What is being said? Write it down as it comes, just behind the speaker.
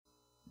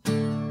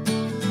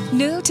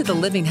New to the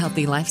living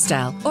healthy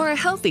lifestyle or a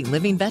healthy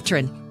living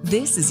veteran,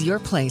 this is your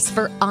place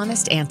for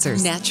honest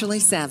answers. Naturally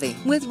Savvy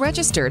with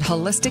registered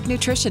holistic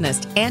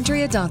nutritionist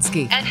Andrea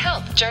Donsky and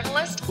health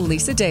journalist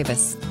Lisa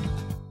Davis.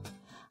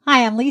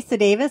 Hi, I'm Lisa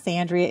Davis.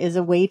 Andrea is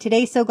away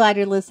today. So glad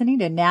you're listening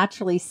to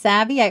Naturally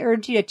Savvy. I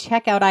urge you to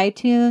check out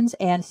iTunes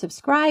and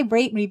subscribe,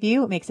 rate, and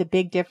review. It makes a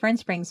big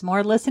difference, brings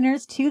more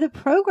listeners to the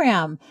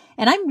program.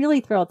 And I'm really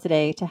thrilled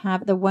today to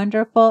have the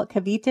wonderful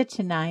Kavita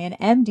Chennaiyan,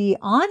 MD,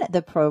 on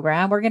the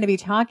program. We're going to be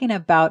talking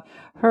about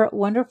her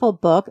wonderful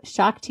book,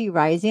 Shakti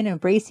Rising,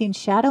 Embracing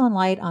Shadow and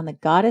Light on the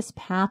Goddess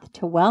Path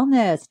to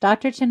Wellness.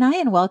 Dr.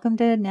 Chennaiyan, welcome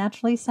to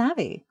Naturally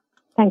Savvy.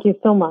 Thank you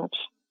so much.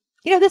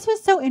 You know, this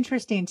was so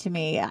interesting to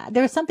me.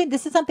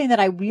 This is something that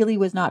I really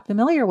was not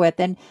familiar with.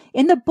 And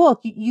in the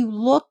book, you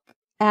look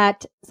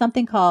at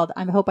something called,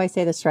 I hope I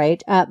say this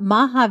right,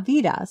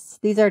 Mahavidas.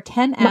 These are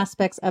 10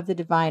 aspects of the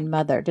Divine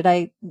Mother.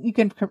 You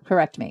can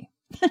correct me.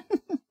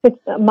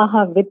 It's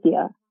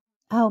Mahavidya.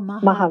 Oh,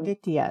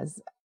 Mahavidyas.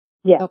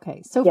 Yeah.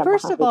 Okay. So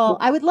first of all,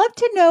 I would love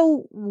to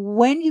know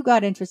when you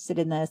got interested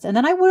in this. And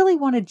then I really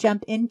want to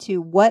jump into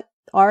what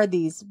are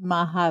these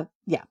Mahavidyas.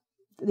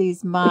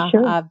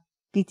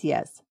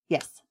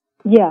 Yes.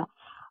 Yeah.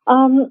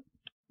 This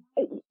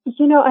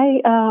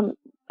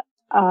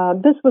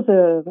was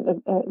the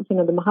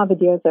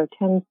Mahavidyas are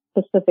 10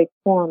 specific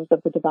forms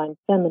of the divine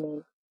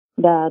feminine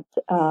that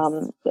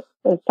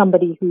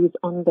somebody who's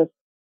on this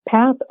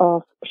path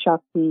of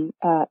Shakti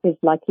is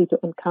likely to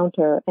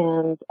encounter.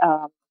 And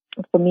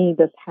for me,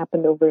 this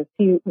happened over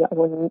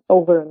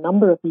a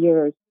number of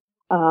years,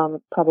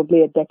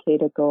 probably a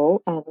decade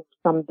ago, and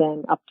from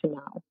then up to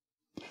now.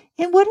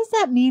 And what does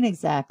that mean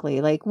exactly?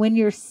 Like when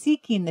you're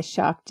seeking the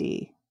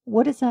Shakti,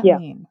 what does that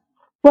mean?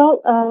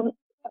 Well,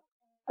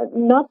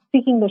 not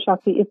seeking the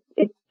Shakti,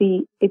 it's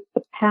the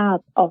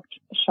path of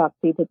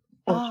Shakti.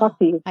 And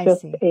Shakti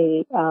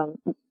is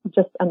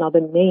just another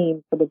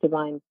name for the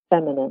divine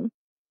feminine.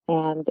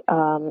 And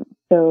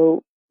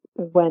so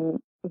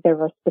when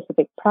there are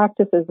specific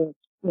practices and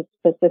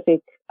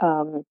specific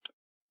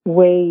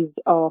ways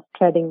of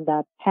treading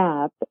that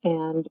path,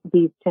 and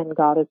these 10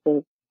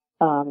 goddesses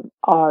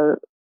are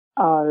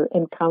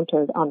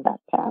encountered on that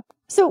path.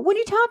 So when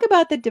you talk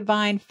about the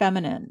divine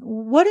feminine,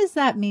 what does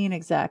that mean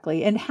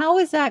exactly? And how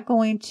is that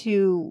going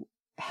to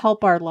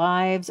help our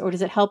lives, or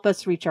does it help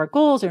us reach our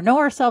goals or know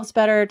ourselves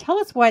better? Tell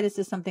us why this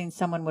is something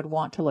someone would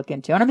want to look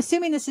into. And I'm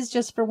assuming this is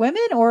just for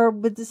women, or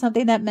is this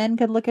something that men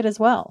could look at as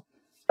well?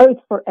 Oh,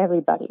 it's for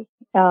everybody.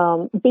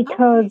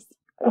 Because,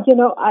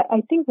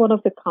 I think one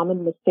of the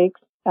common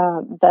mistakes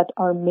that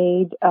are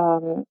made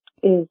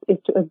is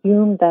to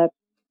assume that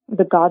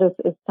the goddess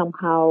is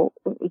somehow,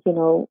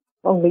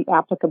 only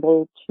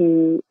applicable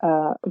to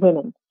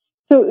women.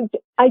 So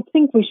I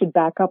think we should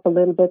back up a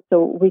little bit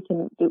so we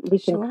can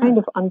kind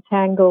of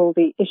untangle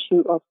the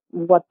issue of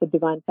what the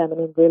divine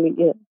feminine really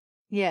is.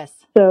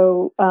 Yes.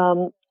 So,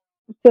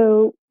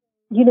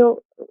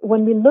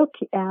 when we look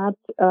at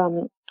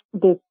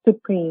the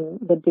supreme,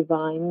 the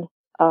divine,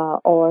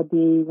 or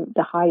the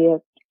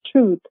highest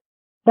truth,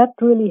 that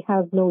really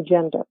has no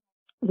gender.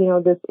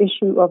 This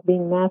issue of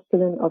being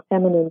masculine or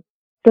feminine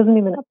doesn't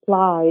even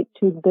apply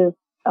to this,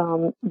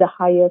 the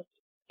highest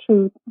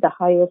truth, the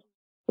highest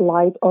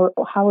light, or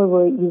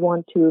however you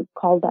want to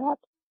call that.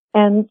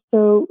 And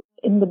so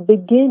in the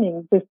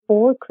beginning,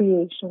 before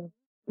creation,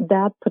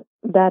 that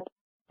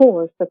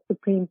force, that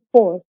supreme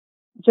force,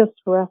 just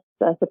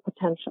rests as a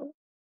potential.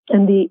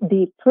 And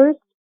the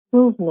first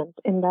movement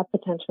in that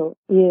potential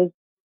is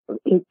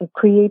it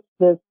creates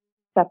this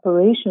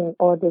separation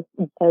or this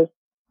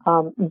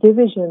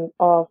division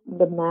of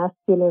the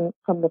masculine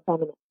from the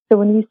feminine. So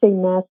when we say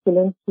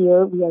masculine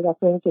here, we are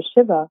referring to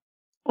Shiva.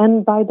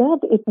 And by that,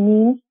 it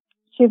means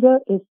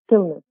Shiva is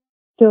stillness,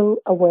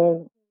 still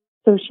awareness.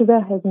 So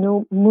Shiva has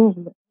no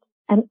movement.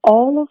 And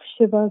all of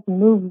Shiva's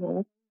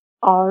movements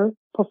are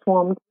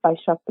performed by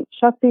Shakti.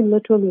 Shakti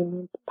literally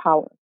means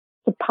power.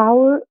 The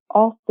power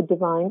of the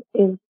divine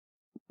is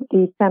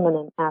the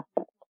feminine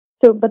aspect.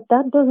 So, but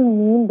that doesn't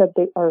mean that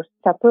they are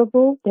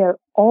separable. They're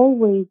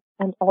always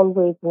and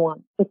always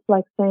one. It's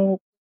like saying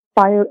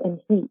fire and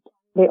heat.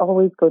 They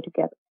always go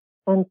together.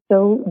 And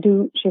so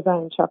do Shiva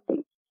and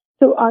Shakti.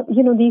 So,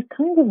 these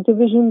kinds of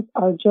divisions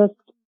are just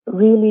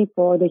really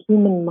for the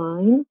human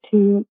mind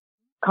to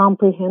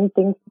comprehend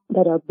things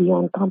that are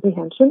beyond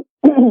comprehension.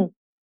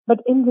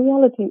 But in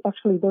reality,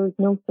 actually, there is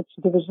no such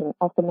division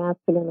of the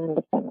masculine and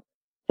the feminine.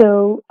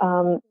 So,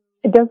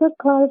 does that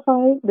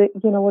clarify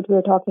what we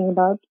were talking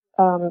about,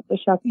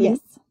 Shakti?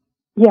 Yes.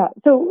 Yeah.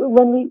 So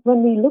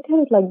when we look at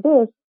it like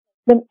this,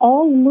 then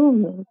all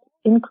movements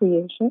in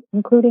creation,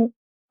 including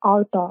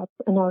our thoughts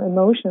and our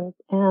emotions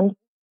and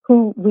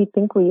who we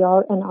think we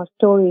are and our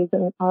stories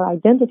and our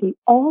identity,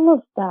 all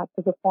of that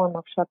is a form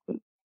of Shakti.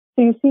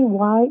 So you see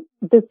why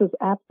this is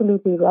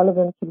absolutely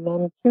relevant to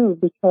men too,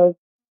 because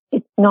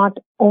it's not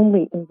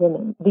only in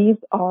women. These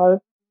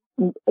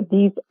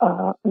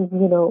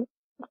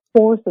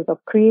forces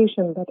of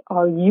creation that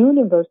are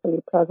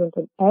universally present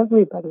in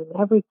everybody, in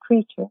every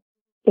creature,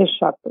 is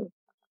Shakti.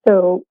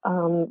 So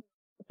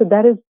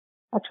that is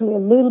actually a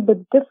little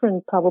bit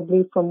different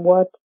probably from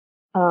what,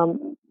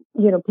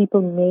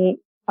 people may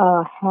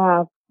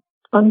have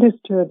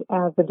understood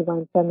as the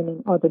divine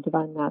feminine or the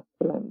divine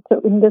masculine. So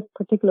in this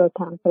particular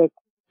tantric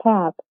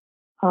path,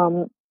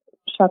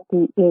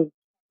 Shakti is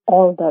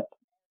all that,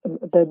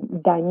 the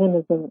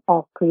dynamism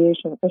of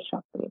creation is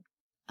Shakti.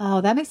 Oh,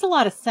 that makes a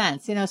lot of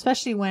sense,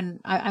 especially when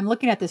I'm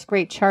looking at this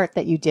great chart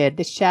that you did,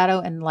 the shadow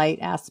and light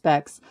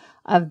aspects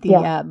of the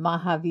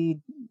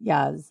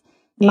Mahavidyas.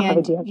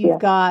 And you've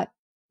got,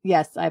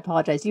 yes, I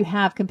apologize. You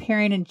have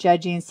comparing and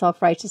judging,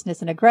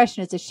 self-righteousness and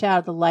aggression as a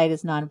shadow. The light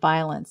is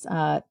nonviolence.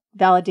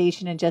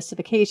 Validation and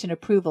justification,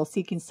 approval,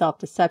 seeking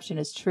self-deception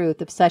as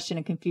truth, obsession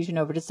and confusion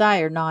over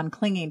desire,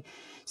 non-clinging.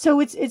 So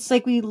it's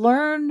like we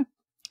learn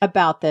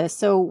about this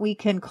so we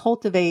can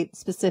cultivate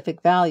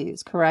specific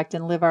values, correct?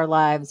 And live our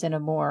lives in a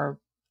more,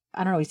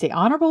 I don't know, we say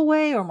honorable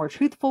way or more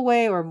truthful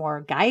way or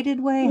more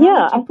guided way.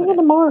 Yeah, I think in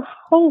a more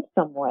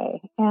wholesome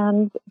way.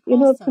 And, to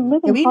live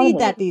in we harmony.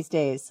 need that these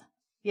days.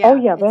 Yeah. Oh,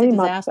 yeah, very it's a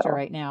much disaster so.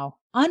 right now.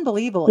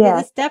 Unbelievable. Yeah.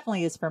 This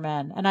definitely is for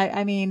men. And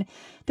I mean,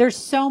 there's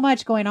so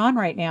much going on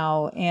right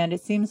now. And it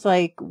seems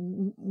like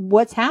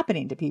what's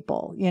happening to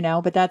people,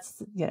 but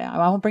that's,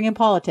 I won't bring in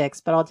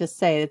politics, but I'll just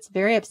say it's a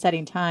very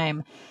upsetting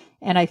time.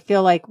 And I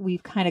feel like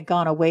we've kind of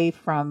gone away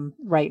from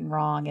right and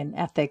wrong and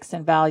ethics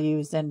and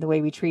values and the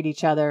way we treat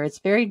each other. It's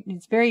very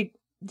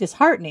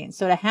disheartening.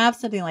 So to have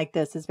something like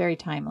this is very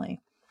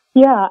timely.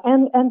 Yeah.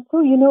 And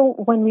so,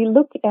 when we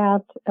look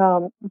at,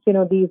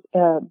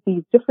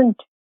 these different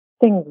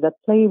things that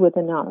play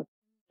within us,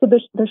 so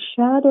the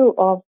shadow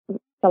of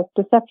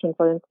self-deception,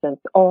 for instance,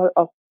 or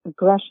of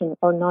aggression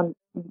or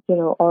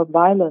or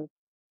violence,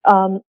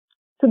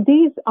 so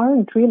these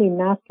aren't really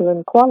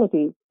masculine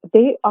qualities.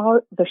 They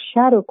are the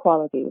shadow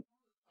qualities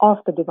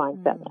of the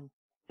divine feminine.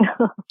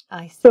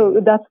 I see.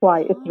 So that's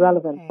why it's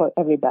relevant for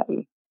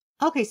everybody.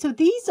 Okay, so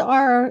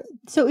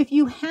so if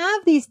you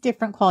have these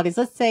different qualities,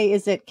 let's say,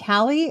 is it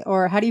Kali,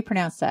 or how do you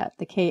pronounce that?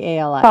 The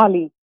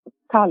Kali.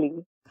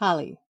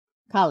 Kali.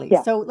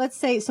 Yeah. So let's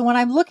say, so when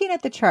I'm looking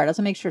at the chart, I have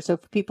to make sure so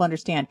people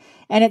understand,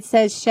 and it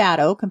says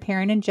shadow,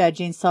 comparing and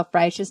judging,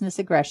 self-righteousness,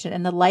 aggression,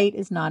 and the light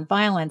is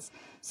nonviolence.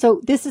 So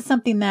this is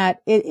something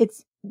that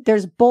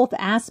there's both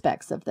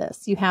aspects of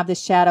this. You have the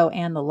shadow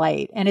and the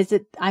light. And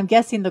I'm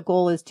guessing the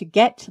goal is to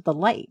get to the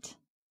light.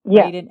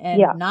 Yeah. Right?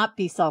 And not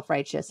be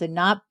self-righteous and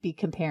not be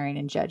comparing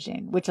and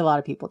judging, which a lot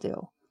of people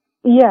do.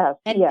 Yes.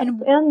 And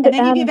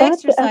then you give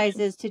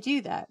exercises to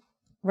do that,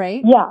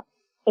 right? Yeah,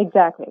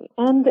 exactly.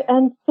 And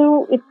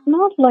so it's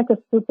not like a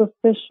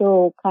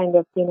superficial kind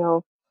of,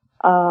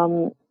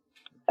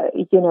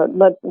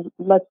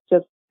 let's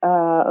just,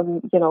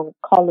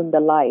 call in the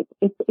light.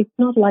 It's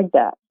not like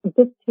that.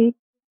 This takes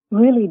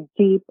really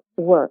deep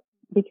work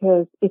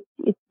because it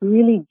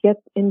really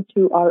gets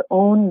into our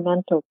own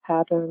mental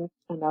patterns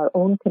and our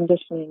own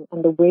conditioning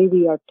and the way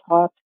we are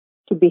taught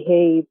to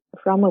behave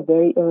from a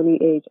very early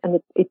age.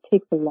 And it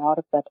takes a lot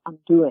of that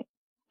undoing.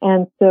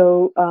 And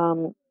so,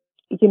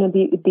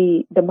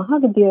 the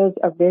Mahavidyas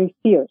are very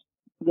fierce.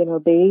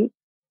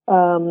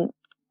 So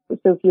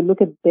if you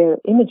look at their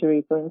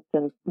imagery, for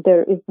instance,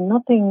 there is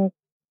nothing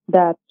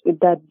that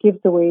gives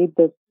away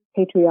this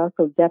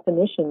patriarchal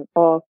definition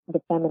of the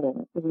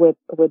feminine with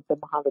the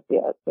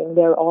Mahavidyas. And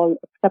they're all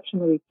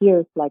exceptionally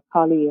fierce, like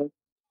Kali is.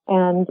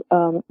 And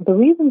the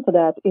reason for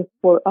that is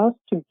for us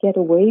to get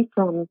away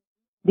from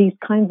these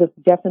kinds of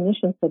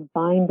definitions that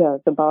bind us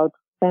about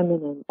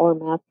feminine or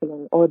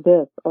masculine or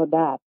this or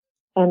that.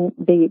 And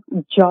they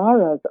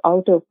jar us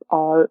out of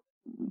our,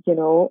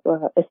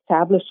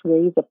 established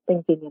ways of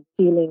thinking and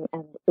feeling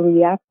and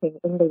reacting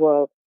in the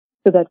world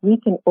so that we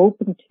can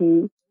open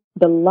to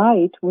the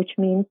light, which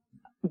means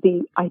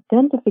the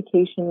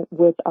identification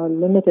with our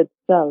limited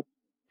self.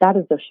 That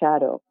is the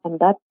shadow. And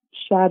that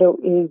shadow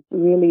is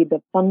really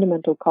the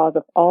fundamental cause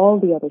of all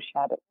the other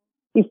shadows.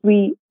 If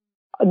we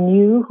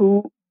knew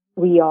who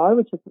we are,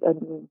 which is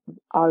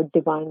our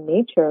divine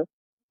nature,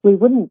 we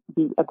wouldn't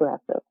be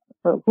aggressive.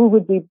 Or who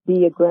would we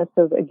be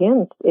aggressive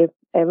against if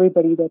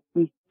everybody that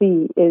we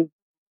see is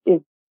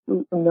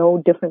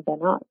no different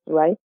than us,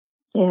 right?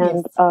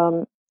 And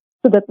yes.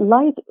 So that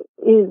light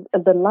is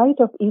the light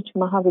of each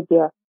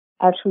Mahavidya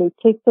actually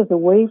takes us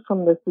away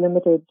from this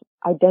limited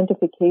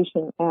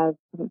identification as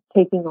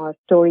taking our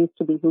stories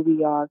to be who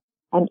we are.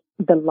 And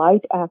the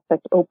light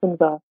aspect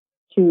opens us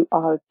to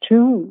our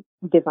true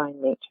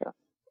divine nature.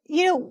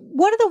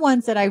 One of the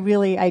ones that I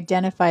really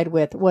identified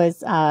with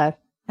was, and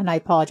I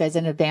apologize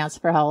in advance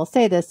for how I'll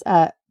say this,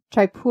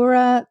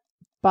 Tripura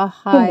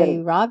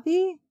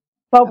Bhairavi?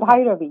 Oh, okay.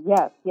 Bhairavi,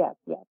 yes.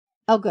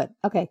 Oh, good.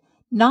 Okay.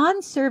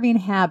 Non-serving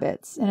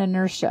habits and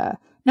inertia.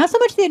 Not so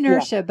much the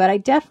inertia, but I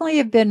definitely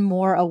have been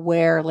more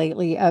aware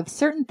lately of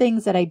certain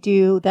things that I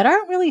do that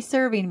aren't really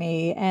serving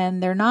me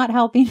and they're not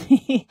helping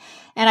me.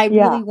 And I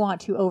really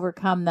want to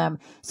overcome them.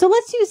 So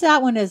let's use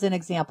that one as an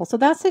example. So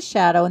that's the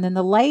shadow. And then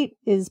the light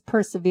is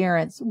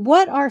perseverance.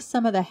 What are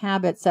some of the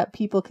habits that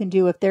people can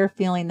do if they're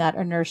feeling that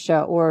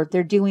inertia or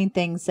they're doing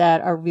things that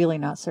are really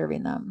not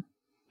serving them?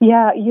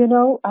 Yeah,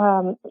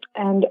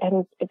 and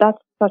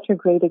such a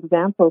great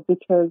example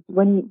because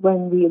when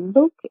we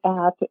look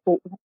at,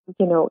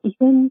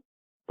 even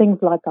things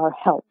like our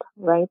health,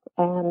 right?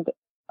 And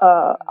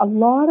a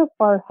lot of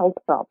our health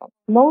problems,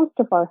 most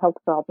of our health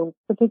problems,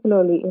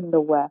 particularly in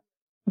the West,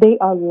 they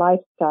are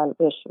lifestyle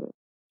issues.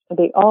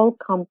 They all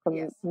come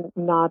from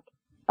not,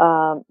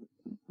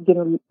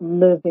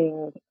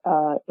 living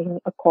in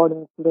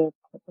accordance with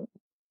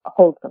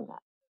wholesomeness.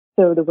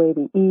 So the way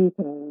we eat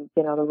and,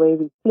 the way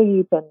we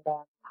sleep and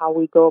then how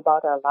we go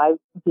about our lives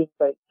being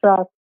very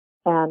stressed.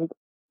 And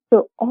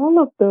so all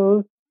of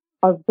those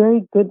are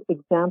very good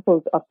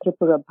examples of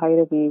Tripura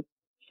Bhairavi's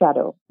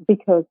shadow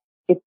because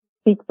it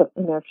speaks of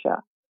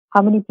inertia.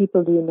 How many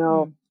people do you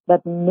know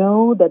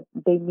that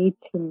they need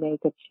to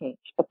make a change,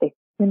 but they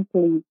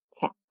simply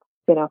can't?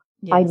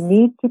 I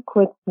need to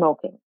quit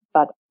smoking,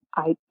 but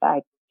I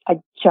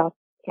just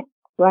can't,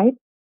 right?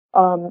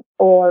 I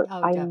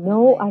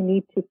know I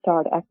need to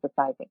start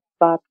exercising,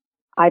 but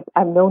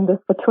I've known this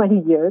for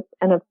 20 years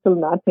and I've still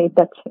not made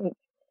that change.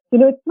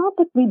 It's not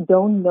that we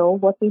don't know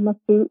what we must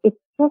do. It's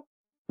just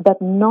that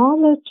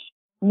knowledge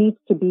needs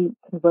to be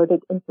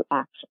converted into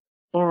action.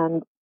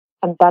 And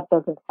that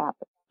doesn't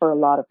happen for a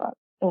lot of us.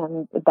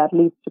 And that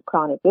leads to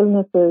chronic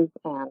illnesses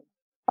and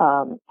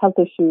health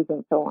issues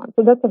and so on.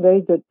 So that's a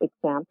very good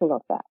example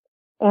of that.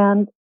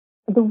 And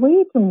the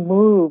way to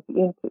move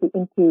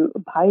into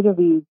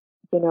Bhairavi's,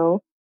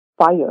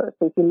 fire.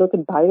 So if you look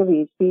at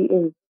Bhairavi, she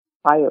is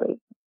fiery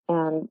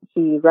and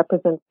she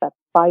represents that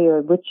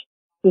fire, which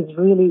is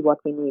really what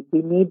we need.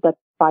 We need that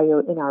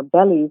fire in our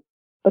bellies,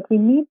 but we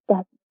need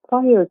that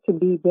fire to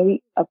be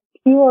a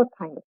pure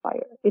kind of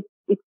fire. It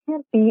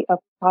can't be a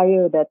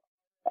fire that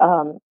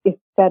is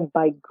fed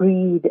by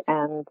greed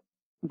and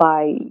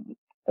by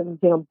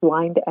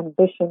blind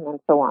ambition and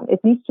so on. It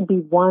needs to be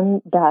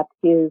one that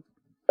is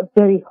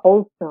very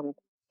wholesome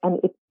and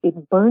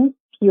it burns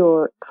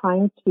pure,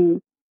 trying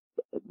to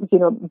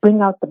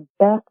bring out the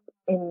best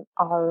in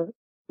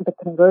the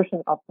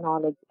conversion of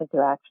knowledge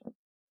into action.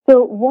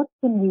 So what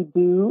can we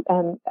do?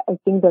 And I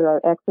think there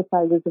are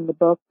exercises in the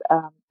book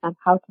and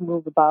how to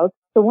move about.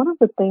 So one of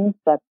the things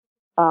that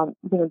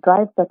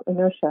drives that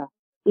inertia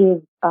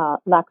is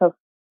lack of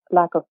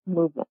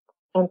movement,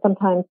 and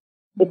sometimes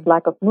it's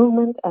lack of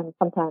movement, and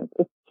sometimes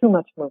it's too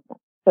much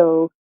movement.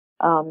 So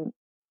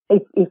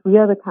if we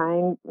are the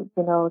kind,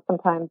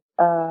 sometimes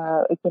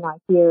I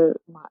hear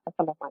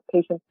some of my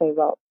patients say,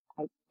 "Well,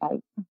 I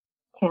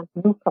can't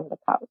move from the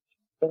couch.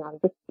 I'm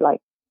just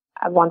like,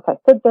 once I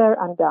sit there,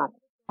 I'm done.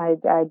 I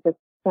just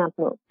can't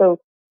move." So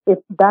if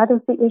that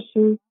is the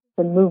issue,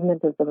 then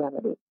movement is the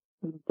remedy.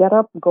 You get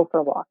up, go for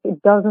a walk.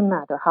 It doesn't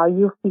matter how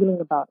you're feeling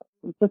about it.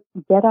 You just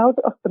get out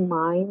of the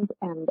mind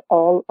and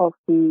all of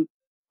the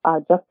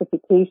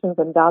justifications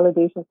and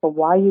validations for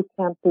why you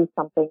can't do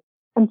something,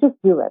 and just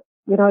do it.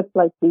 It's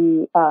like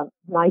the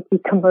Nike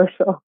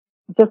commercial.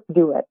 Just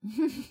do it.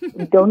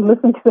 Don't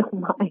listen to the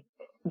mind.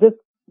 Just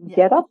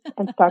get up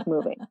and start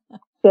moving.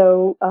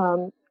 So,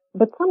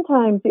 but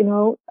sometimes,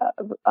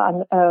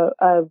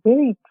 a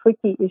very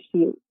tricky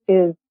issue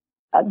is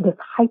this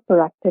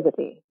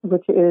hyperactivity,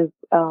 which is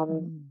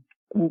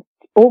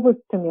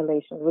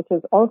overstimulation, which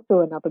is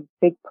also another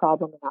big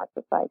problem in our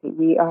society.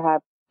 We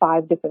have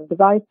 5 different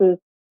devices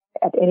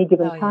at any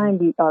given time.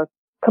 We are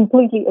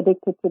completely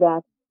addicted to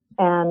that,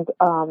 and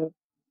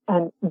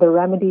the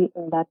remedy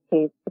in that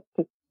case is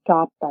to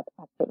stop that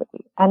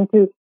activity and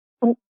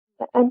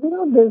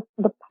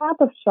the path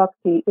of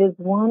Shakti is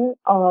one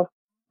of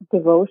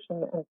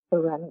devotion and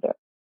surrender.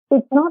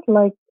 It's not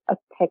like a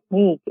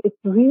technique. It's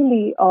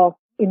really of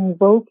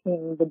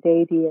invoking the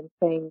deity and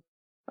saying,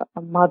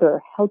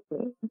 "Mother, help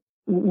me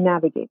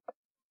navigate.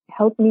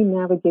 Help me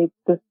navigate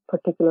this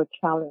particular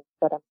challenge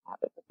that I'm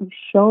having.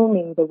 Show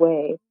me the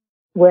way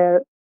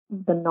where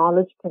the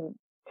knowledge can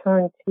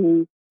turn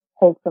to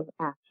wholesome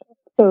action."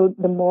 So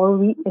the more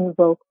we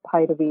invoke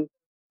Bhairavi,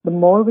 the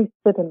more we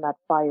sit in that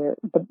fire,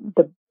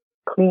 the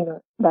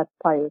cleaner that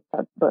fire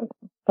starts burning.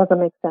 Does that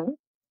make sense?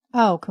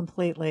 Oh,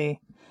 completely.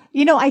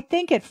 I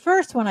think at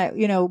first when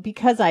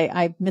because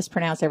I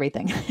mispronounce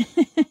everything,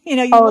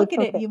 look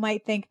at it, you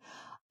might think,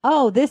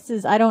 oh,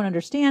 I don't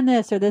understand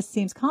this, or this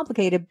seems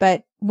complicated.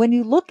 But when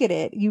you look at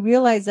it, you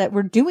realize that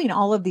we're doing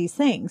all of these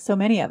things, so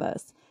many of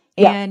us.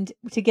 Yeah. And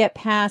to get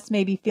past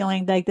maybe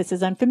feeling like this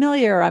is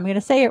unfamiliar, or I'm going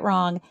to say it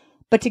wrong,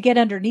 but to get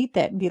underneath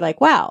it and be like,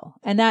 wow.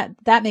 And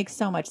that makes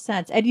so much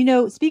sense.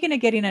 And, speaking of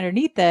getting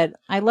underneath it,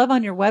 I love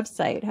on your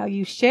website how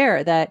you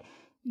share that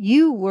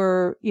you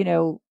were,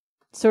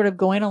 sort of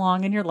going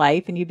along in your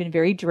life and you've been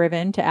very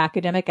driven to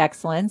academic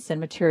excellence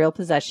and material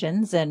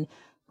possessions and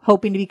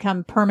hoping to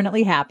become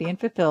permanently happy and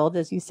fulfilled,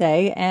 as you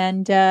say.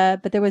 And,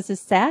 but there was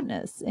this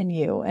sadness in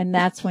you. And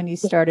that's when you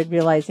started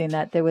realizing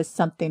that there was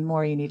something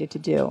more you needed to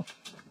do.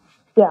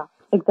 Yeah,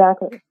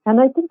 exactly. And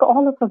I think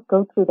all of us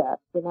go through that.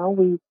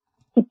 We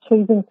keep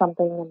chasing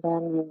something, and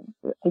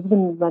then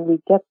even when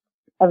we get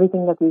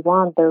everything that we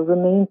want, there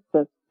remains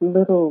this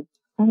little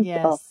sense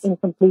of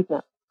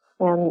incompleteness.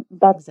 And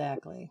that's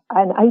exactly.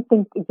 And I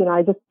think,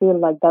 I just feel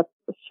like that's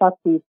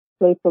Shakti's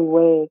playful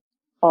way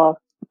of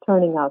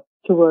turning us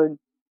towards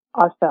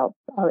ourselves,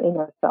 our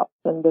inner self,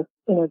 and this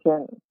inner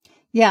journey.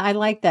 Yeah, I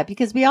like that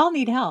because we all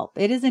need help.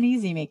 It isn't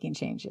easy making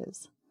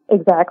changes.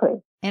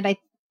 Exactly. And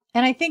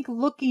I think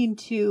looking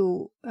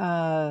to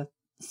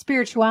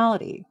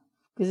spirituality,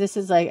 because this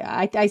is like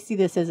I see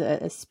this as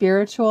a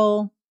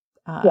spiritual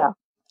path,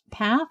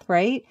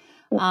 right?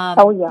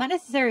 Not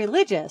necessarily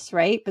religious,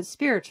 right? But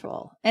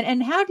spiritual.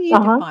 And how do you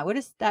define, what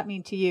does that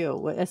mean to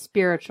you, a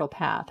spiritual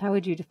path? How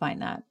would you define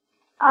that?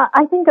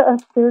 I think a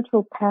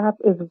spiritual path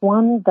is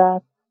one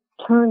that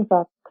turns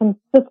us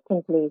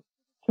consistently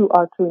to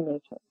our true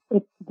nature.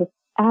 It's this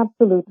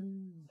absolute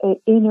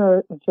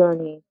inner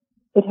journey.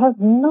 It has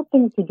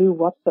nothing to do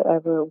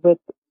whatsoever with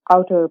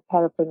outer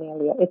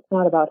paraphernalia. It's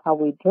not about how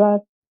we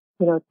dress.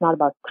 It's not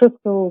about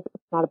crystals.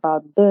 It's not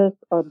about this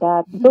or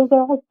that. Those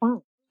are all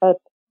fine. But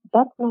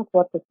that's not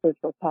what the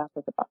spiritual path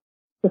is about.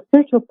 The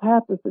spiritual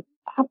path is this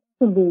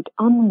absolute,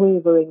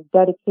 unwavering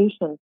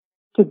dedication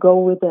to go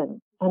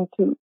within and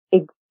to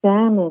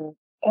examine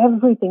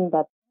everything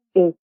that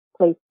is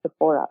placed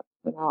before us.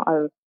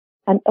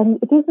 And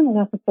it isn't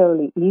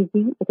necessarily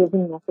easy. It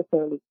isn't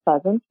necessarily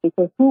pleasant,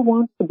 because who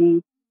wants to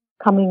be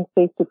coming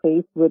face to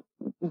face with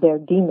their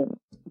demons?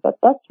 But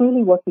that's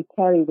really what we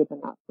carry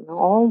within us.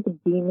 All the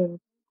demons,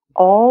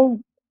 all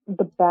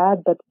the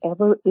bad that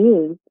ever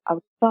is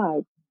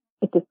outside,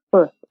 it is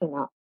first in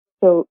us.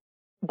 So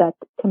that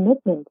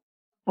commitment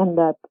and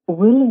that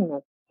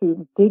willingness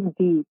to dig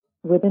deep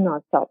within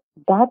ourselves,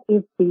 that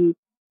is the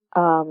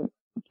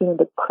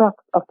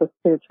crux of the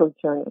spiritual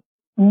journey.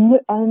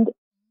 And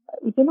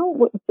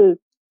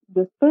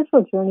the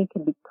spiritual journey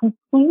can be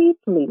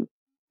completely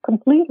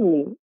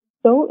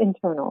so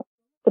internal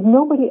that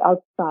nobody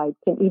outside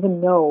can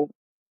even know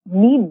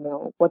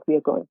what we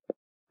are going through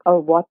or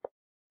what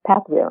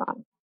path we are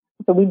on.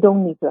 So we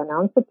don't need to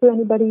announce it to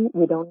anybody.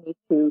 We don't need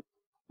to,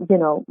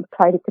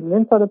 try to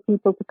convince other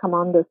people to come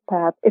on this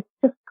path. It's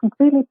just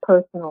completely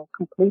personal,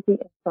 completely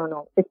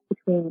internal. It's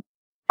between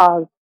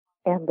us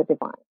and the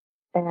divine.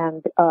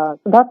 And so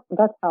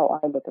that's how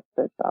I look at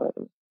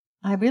spirituality.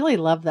 I really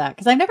love that,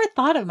 because I never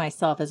thought of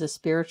myself as a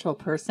spiritual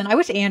person. I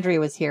wish Andrea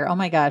was here. Oh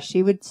my gosh,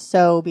 she would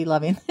so be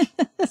loving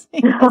this.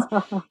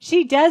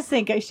 She does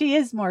think she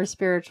is more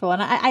spiritual.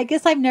 And I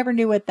guess I never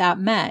knew what that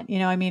meant.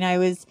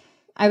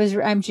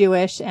 I'm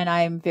Jewish and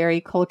I'm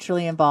very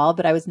culturally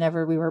involved, but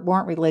we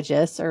weren't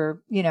religious so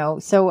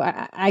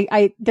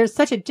I there's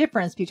such a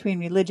difference between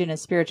religion and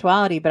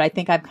spirituality, but I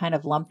think I've kind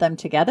of lumped them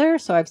together.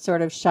 So I've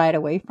sort of shied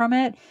away from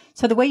it.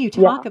 So the way you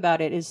talk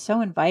about it is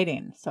so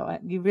inviting. So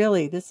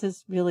this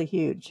is really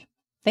huge.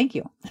 Thank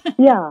you.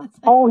 Yeah.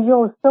 Oh,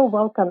 you're so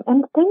welcome.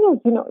 And the thing is,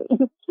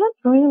 you can't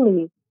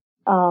really,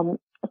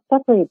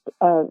 separate,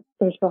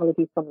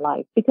 spirituality from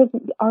life, because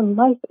our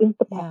life is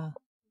the path.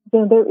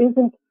 Yeah. There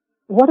isn't,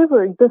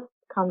 whatever this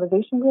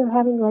conversation we're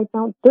having right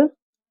now, this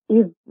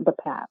is the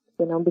path,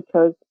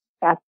 because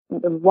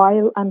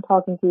while I'm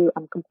talking to you,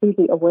 I'm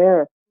completely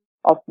aware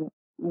of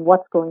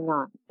what's going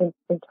on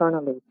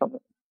internally for me.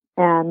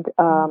 And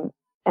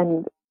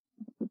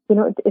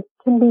it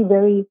can be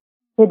very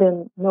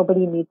hidden.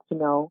 Nobody needs to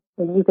know.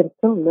 And you can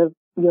still live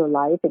your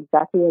life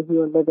exactly as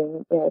you're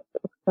living it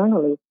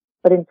externally.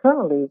 But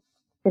internally,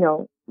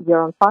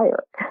 you're on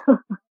fire.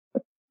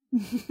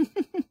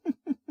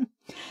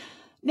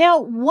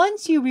 Now,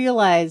 once you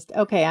realized,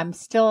 okay, I'm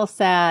still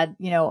sad,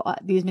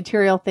 these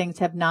material things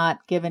have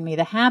not given me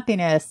the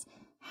happiness,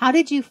 how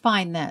did you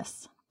find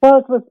this?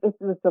 Well, it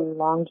was a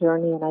long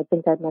journey, and I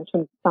think I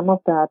mentioned some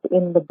of that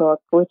in the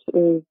book, which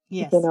is,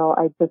 yes. This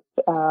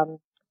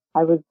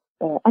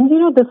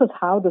is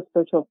how the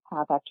spiritual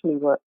path actually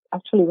works.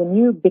 Actually, when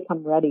you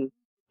become ready,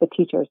 the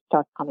teachers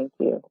start coming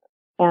to you.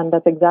 And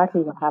that's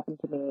exactly what happened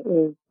to me,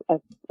 is as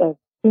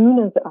soon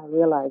as I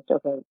realized,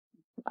 okay,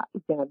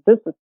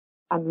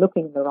 I'm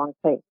looking in the wrong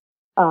place.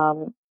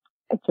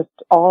 It just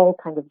all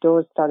kinds of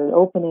doors started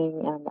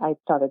opening, and I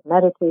started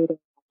meditating.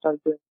 I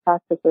started doing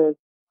practices,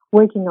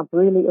 waking up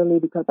really early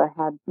because I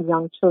had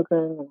young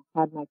children and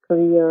I had my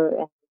career.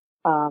 And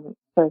so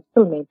I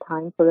still made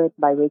time for it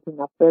by waking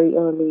up very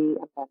early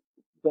and then,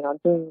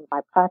 doing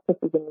my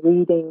practices and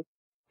reading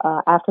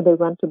after they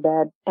went to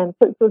bed. And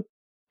so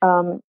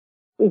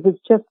it was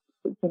just,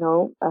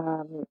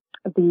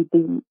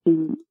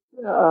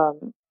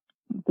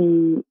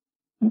 the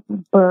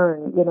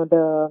burn,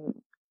 the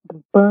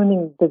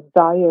burning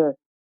desire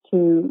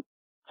to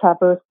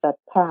traverse that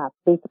path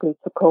basically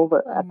took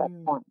over at that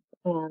point.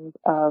 And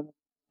I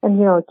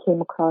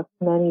came across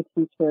many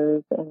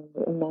teachers and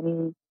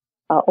many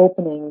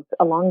openings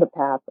along the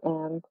path,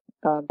 and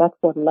that's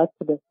what led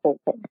to this whole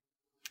thing.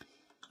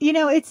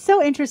 It's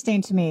so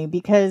interesting to me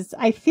because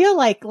I feel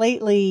like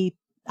lately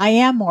I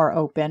am more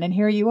open, and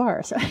here you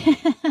are. So,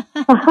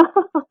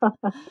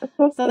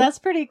 so that's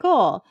pretty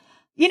cool.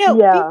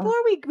 Before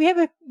we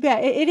have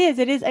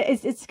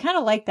it's kind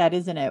of like that,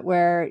 isn't it?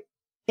 Where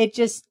it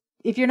just,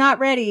 if you're not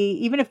ready,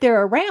 even if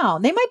they're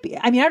around, they might be,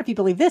 I don't know if you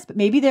believe this, but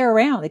maybe they're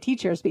around, the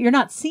teachers, but you're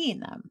not seeing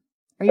them,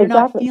 or you're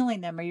not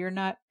feeling them, or you're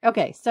not.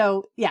 Okay.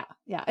 So yeah.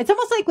 It's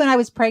almost like when I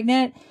was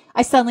pregnant,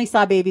 I suddenly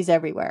saw babies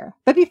everywhere.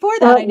 But before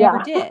that, I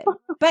never did.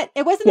 But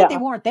it wasn't that they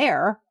weren't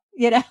there.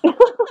 you know?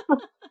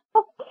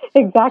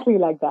 Exactly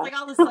like that. Like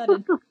all of a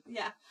sudden,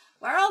 yeah.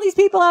 Why are all these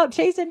people out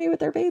chasing me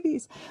with their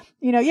babies?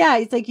 Yeah,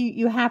 it's like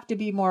you have to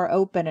be more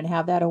open and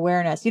have that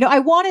awareness. I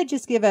want to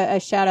just give a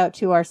shout out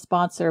to our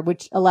sponsor,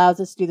 which allows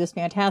us to do this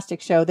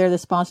fantastic show. They're the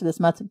sponsor this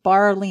month,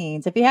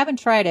 Barleans. If you haven't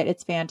tried it,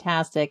 it's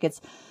fantastic.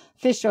 It's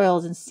fish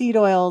oils and seed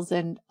oils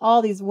and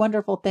all these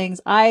wonderful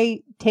things.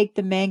 I take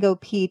the mango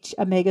peach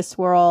omega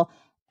swirl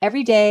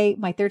every day.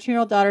 My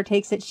 13-year-old daughter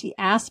takes it. She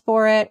asked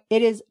for it.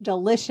 It is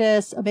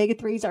delicious.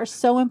 Omega-3s are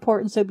so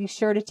important. So be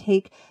sure to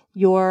take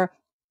your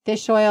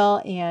fish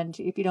oil. And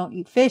if you don't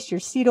eat fish, your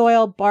seed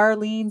oil,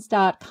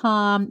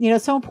 barleans.com.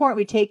 It's so important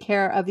we take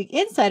care of the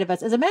inside of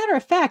us. As a matter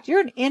of fact, you're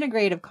an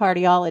integrative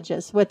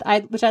cardiologist, which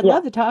I'd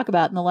love to talk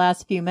about in the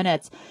last few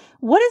minutes.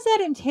 What does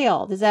that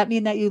entail? Does that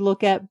mean that you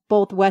look at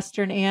both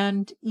Western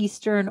and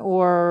Eastern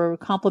or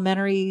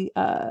complementary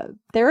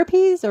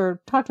therapies? Or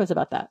talk to us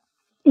about that.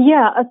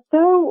 Yeah.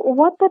 So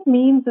what that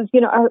means is,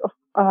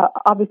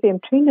 obviously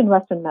I'm trained in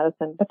Western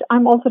medicine, but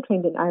I'm also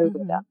trained in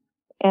Ayurveda.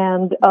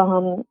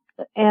 Mm-hmm.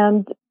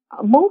 And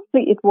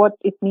mostly what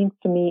it means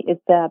to me is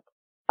that,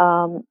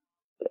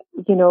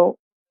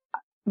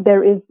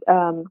 there is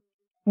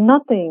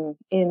nothing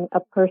in a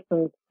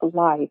person's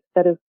life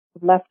that is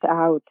left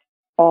out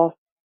of,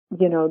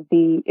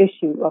 the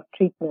issue of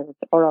treatment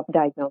or of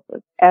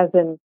diagnosis. As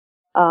in,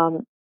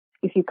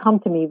 if you come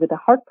to me with a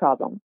heart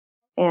problem,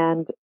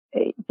 and,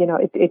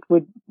 it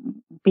would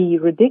be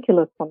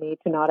ridiculous for me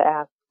to not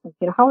ask,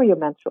 how are your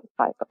menstrual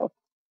cycles?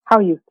 How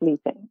are you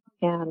sleeping?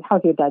 And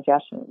how's your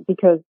digestion?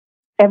 Because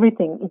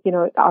everything,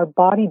 our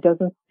body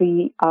doesn't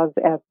see us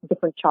as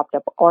different chopped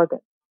up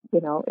organs.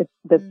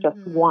 There's just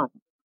one.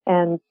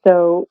 And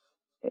so,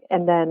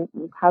 and then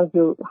how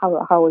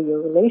are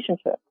your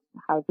relationships?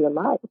 How's your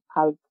life?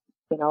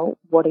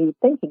 What are you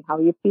thinking? How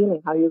are you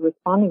feeling? How are you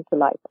responding to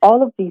life?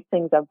 All of these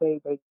things are very,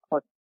 very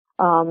important.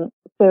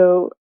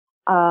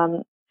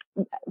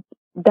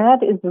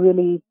 That is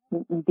really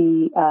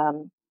the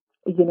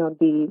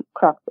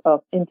crux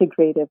of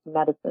integrative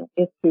medicine,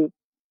 is to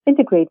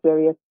integrate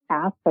various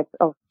aspects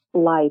of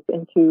life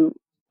into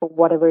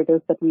whatever it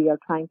is that we are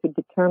trying to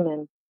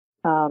determine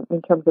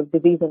in terms of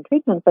disease and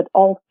treatment, but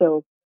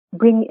also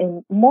bring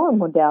in more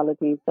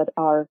modalities that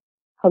are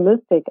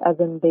holistic, as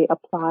in they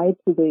apply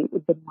to the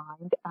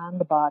mind and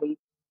the body.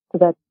 So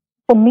that,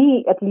 for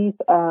me at least,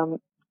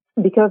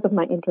 because of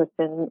my interest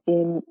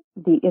in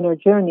the inner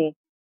journey,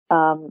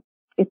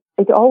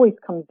 it always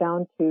comes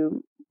down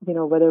to,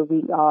 whether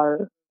we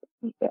are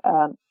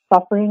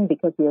suffering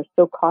because we are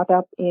so caught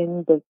up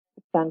in this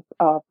sense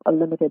of a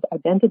limited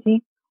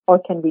identity, or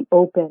can we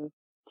open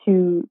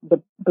to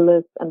the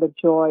bliss and the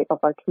joy of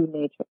our true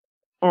nature?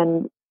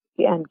 And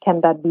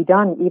can that be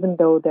done even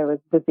though there is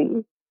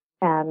disease?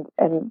 And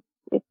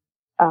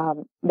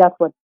that's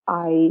what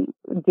I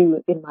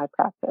do in my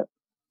practice.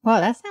 Wow,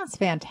 that sounds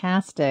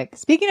fantastic.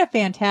 Speaking of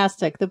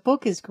fantastic, the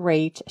book is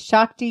great.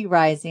 Shakti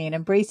Rising,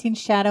 Embracing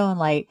Shadow and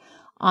Light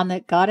on the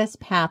Goddess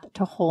Path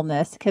to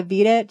Wholeness.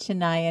 Kavita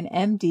Chennaiyan,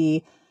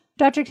 MD.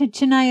 Dr.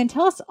 Chennaiyan,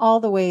 tell us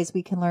all the ways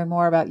we can learn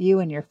more about you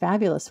and your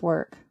fabulous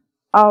work.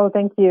 Oh,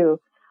 thank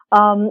you.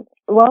 I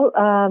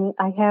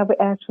have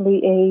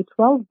actually a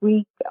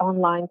 12-week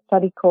online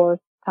study course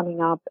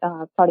coming up,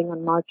 starting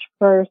on March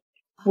 1st,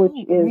 which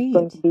is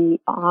going to be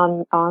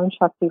on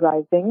Shakti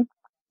Rising.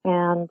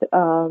 And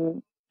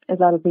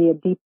that'll be a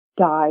deep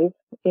dive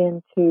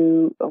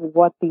into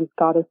what these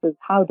goddesses,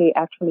 how they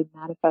actually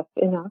manifest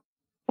in us.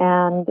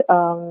 And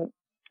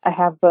I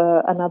have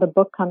another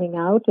book coming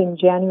out in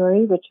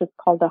January, which is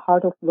called The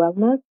Heart of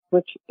Wellness,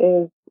 which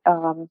is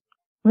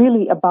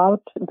really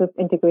about this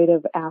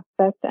integrative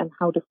aspect and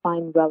how to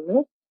find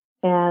wellness.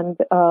 And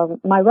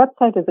my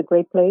website is a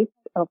great place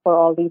for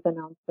all these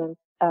announcements.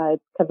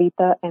 It's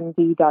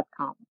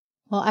kavitamd.com.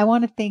 Well, I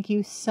want to thank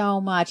you so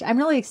much. I'm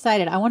really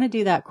excited. I want to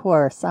do that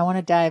course. I want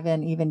to dive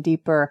in even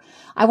deeper.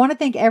 I want to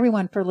thank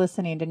everyone for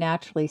listening to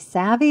Naturally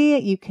Savvy.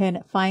 You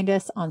can find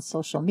us on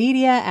social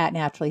media at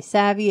Naturally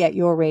Savvy, at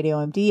Your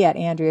Radio MD, at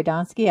Andrea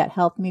Donsky, at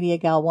Health Media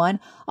Gal 1.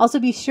 Also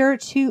be sure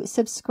to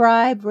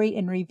subscribe, rate,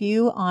 and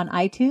review on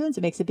iTunes.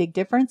 It makes a big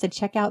difference. And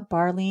check out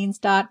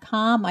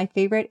barleans.com. My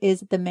favorite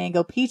is the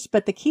mango peach,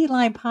 but the key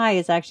lime pie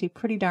is actually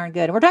pretty darn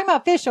good. And we're talking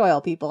about fish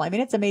oil, people. I mean,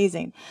 it's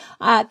amazing.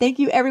 Thank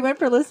you everyone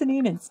for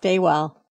listening, and stay well.